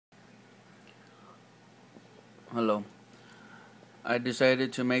Hello. I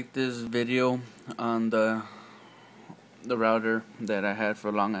decided to make this video on the router that I had for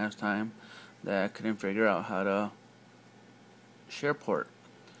a long ass time that I couldn't figure out how to SharePort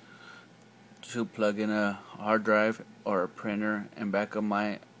to plug in a hard drive or a printer in back of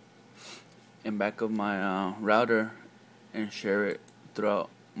my router and share it throughout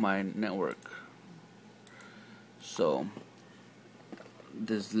my network. So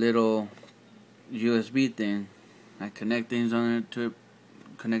this little USB thing, I connect things to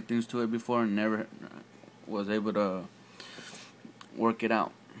it before and never was able to work it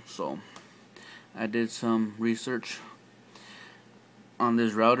out. So I did some research on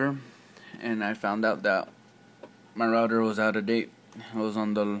this router and I found out that my router was out of date. It was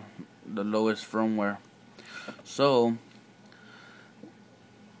on the lowest firmware. So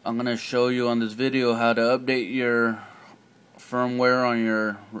I'm gonna show you on this video how to update your firmware on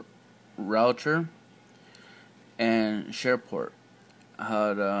your router and SharePort,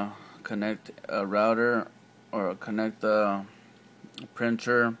 how to connect a router or connect a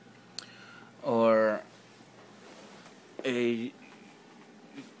printer or a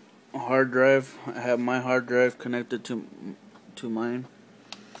hard drive. I have my hard drive connected to mine.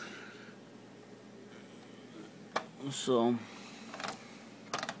 So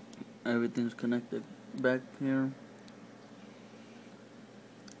everything's connected back here.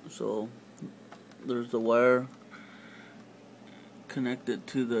 So there's the wire connected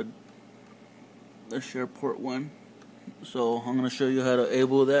to the SharePort one. So I'm going to show you how to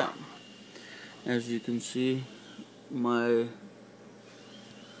enable that. As you can see, my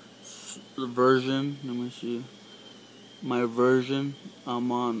version, let me see, my version,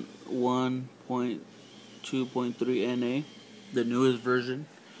 I'm on 1.2.3 NA, the newest version,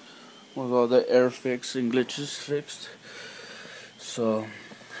 with all the error fix and glitches fixed. So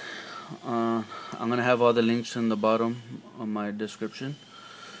I'm gonna have all the links in the bottom of my description.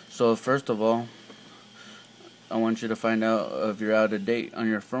 So first of all, I want you to find out if you're out of date on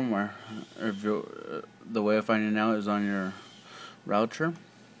your firmware. If the way of finding out is on your router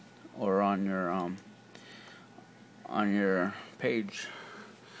or on your page.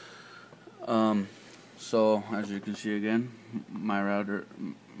 So as you can see again, my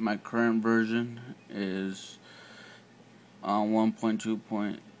current version is on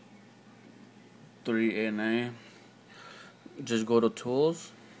 1.2.3 NA. Just go to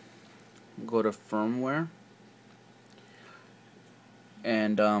Tools, go to Firmware,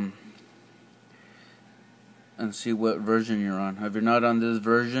 and see what version you're on. If you're not on this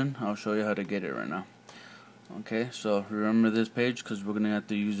version, I'll show you how to get it right now. Okay, so remember this page because we're gonna have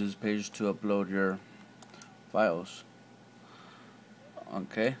to use this page to upload your files.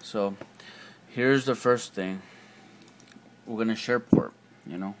 Okay, so here's the first thing. We're gonna SharePort,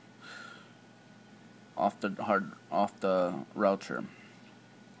 off the router.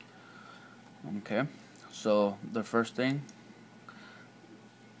 Okay, so the first thing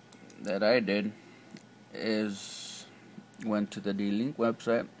that I did is went to the D-Link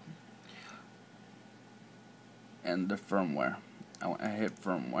website and the firmware. I hit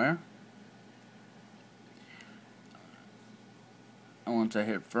firmware, and once I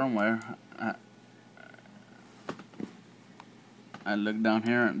hit firmware, I look down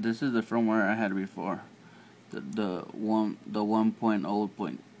here, and this is the firmware I had before, the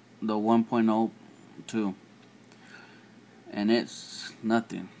 1.02, and it's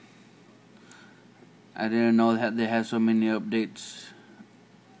nothing. I didn't know that they had so many updates.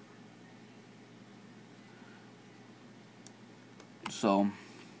 So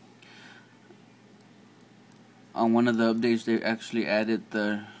on one of the updates they actually added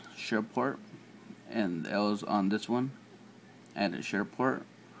the SharePort, and that was on this one, added SharePort.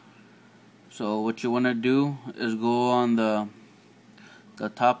 So what you want to do is go on the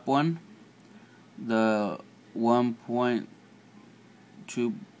top one, the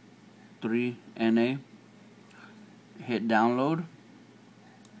 1.23 NA, hit download.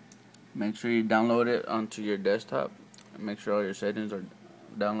 Make sure you download it onto your desktop. Make sure all your settings are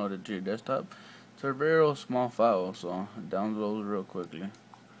downloaded to your desktop. It's a very small file, so it downloads real quickly.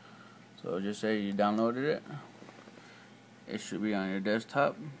 So just say you downloaded it. It should be on your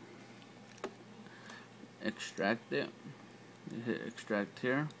desktop. Extract it. You hit extract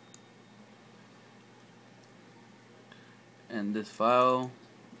here, and this file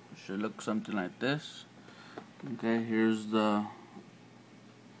should look something like this. Okay, here's the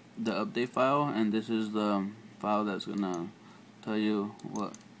update file, and this is the file that's gonna tell you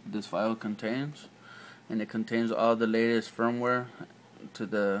what this file contains, and it contains all the latest firmware to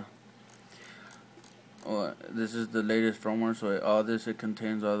the this is the latest firmware, so all this, it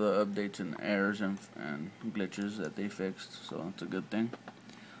contains all the updates and errors and glitches that they fixed, so it's a good thing.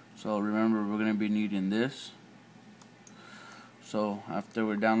 So remember, we're going to be needing this. So after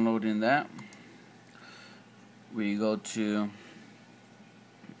we're downloading that, we go to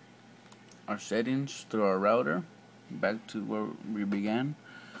our settings through our router, back to where we began,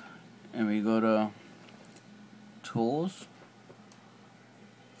 and we go to Tools,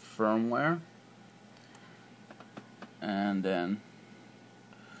 Firmware, and then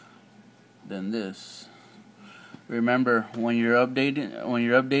this. Remember, when you're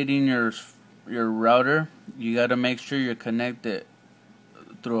updating your router, you got to make sure you're connected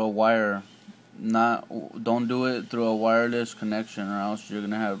through a wire. Don't do it through a wireless connection, or else you're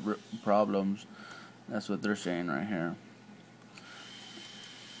gonna have problems. That's what they're saying right here.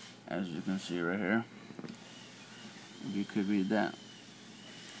 As you can see right here, you could read that.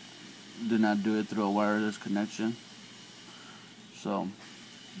 Do not do it through a wireless connection. So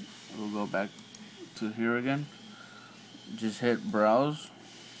we'll go back to here again. Just hit browse.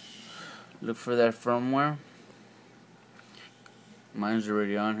 Look for that firmware. Mine's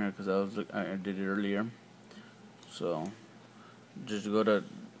already on here because I did it earlier. So just go to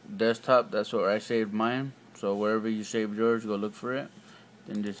desktop. That's where I saved mine. So wherever you saved yours, go look for it.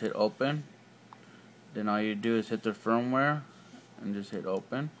 Then just hit open. Then all you do is hit the firmware and just hit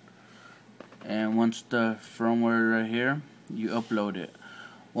open. And once the firmware right here, you upload it.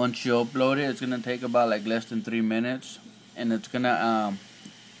 Once you upload it, it's gonna take about like less than 3 minutes, and it's gonna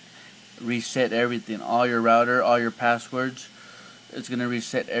reset everything, all your router, all your passwords. It's gonna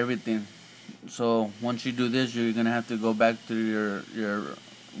reset everything. So once you do this, you're gonna have to go back to your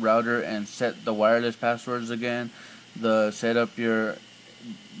router and set the wireless passwords again, set up your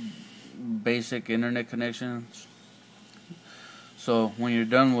basic internet connections. So when you're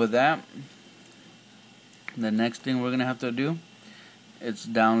done with that, the next thing we're gonna have to do is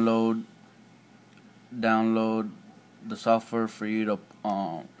download the software for you to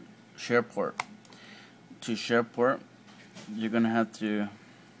SharePort. To SharePort, you're gonna have to.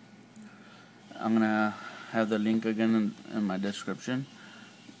 I'm gonna have the link again in my description,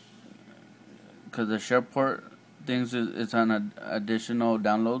 because the SharePort things it's on additional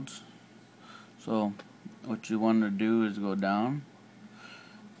downloads. So what you want to do is go down,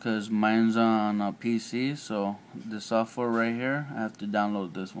 because mine's on a PC, so the software right here, I have to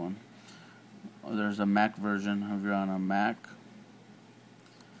download this one. There's a Mac version if you're on a Mac,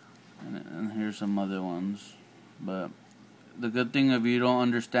 and here's some other ones. But the good thing, if you don't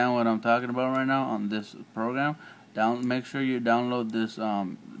understand what I'm talking about right now on this program, make sure you download this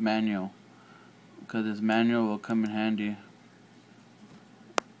manual, because this manual will come in handy.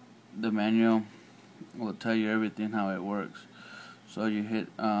 The manual will tell you everything how it works. So you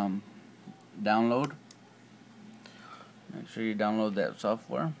hit download. Make sure you download that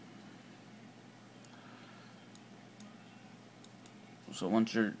software. So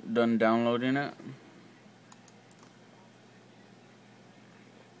once you're done downloading it,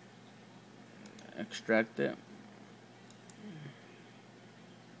 extract it.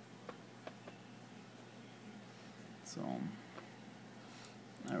 So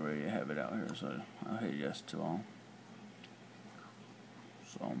I already have it out here, so I'll hit yes to all.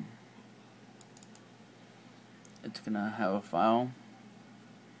 So it's gonna have a file.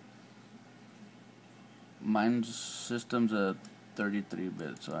 Mine's system's a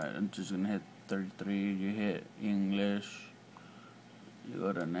 33-bit, so I'm just gonna hit 33. You hit English. You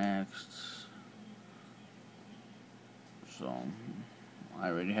go to next. So I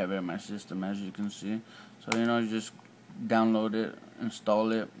already have it in my system, as you can see. So you just download it,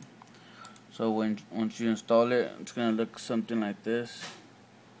 install it. So once you install it, it's gonna look something like this.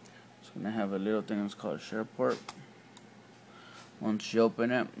 It's gonna have a little thing that's called SharePort. Once you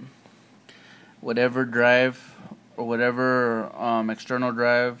open it, whatever drive or whatever external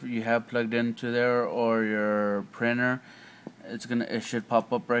drive you have plugged into there, or your printer, it should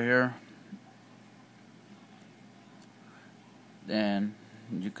pop up right here. Then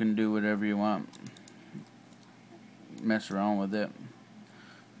you can do whatever you want, mess around with it.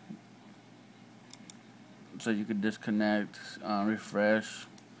 So you could disconnect, refresh.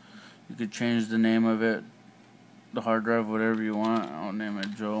 You could change the name of it, the hard drive, whatever you want. I'll name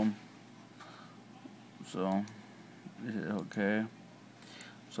it Joe. So hit OK.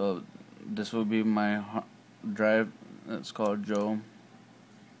 So this will be my drive. That's called Joe.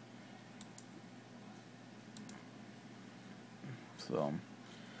 So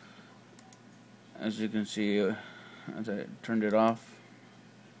as you can see, as I turned it off,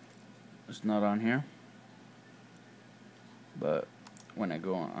 it's not on here. But when I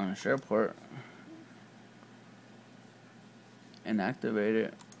go on SharePort, and activate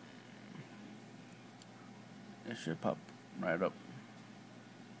it, it should pop right up.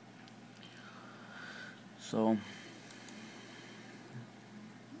 So,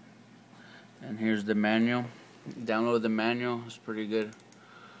 and here's the manual. Download the manual. It's pretty good.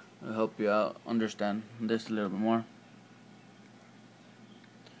 It'll help you out understand this a little bit more.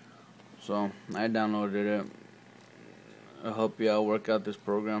 So I downloaded it. It'll help you out work out this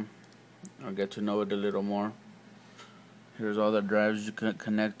program or get to know it a little more. Here's all the drives you can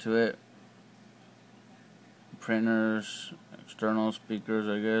connect to it. Printers, external speakers,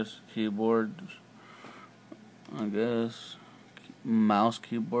 I guess, keyboards, I guess, mouse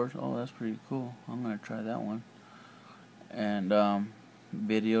keyboards. Oh, that's pretty cool. I'm gonna try that one. And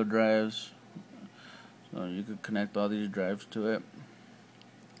video drives, so you could connect all these drives to it.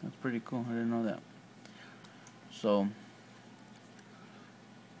 That's pretty cool. I didn't know that. So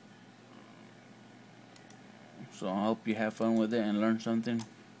I hope you have fun with it and learn something,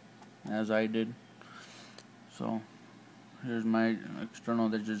 as I did. So here's my external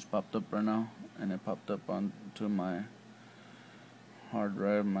that just popped up right now, and it popped up onto my hard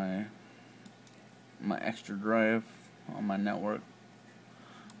drive, my extra drive on my network.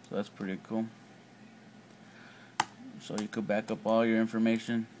 So that's pretty cool. So you could back up all your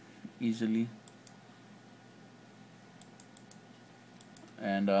information easily.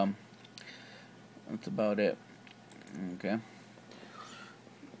 And that's about it. Okay.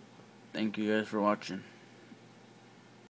 Thank you guys for watching.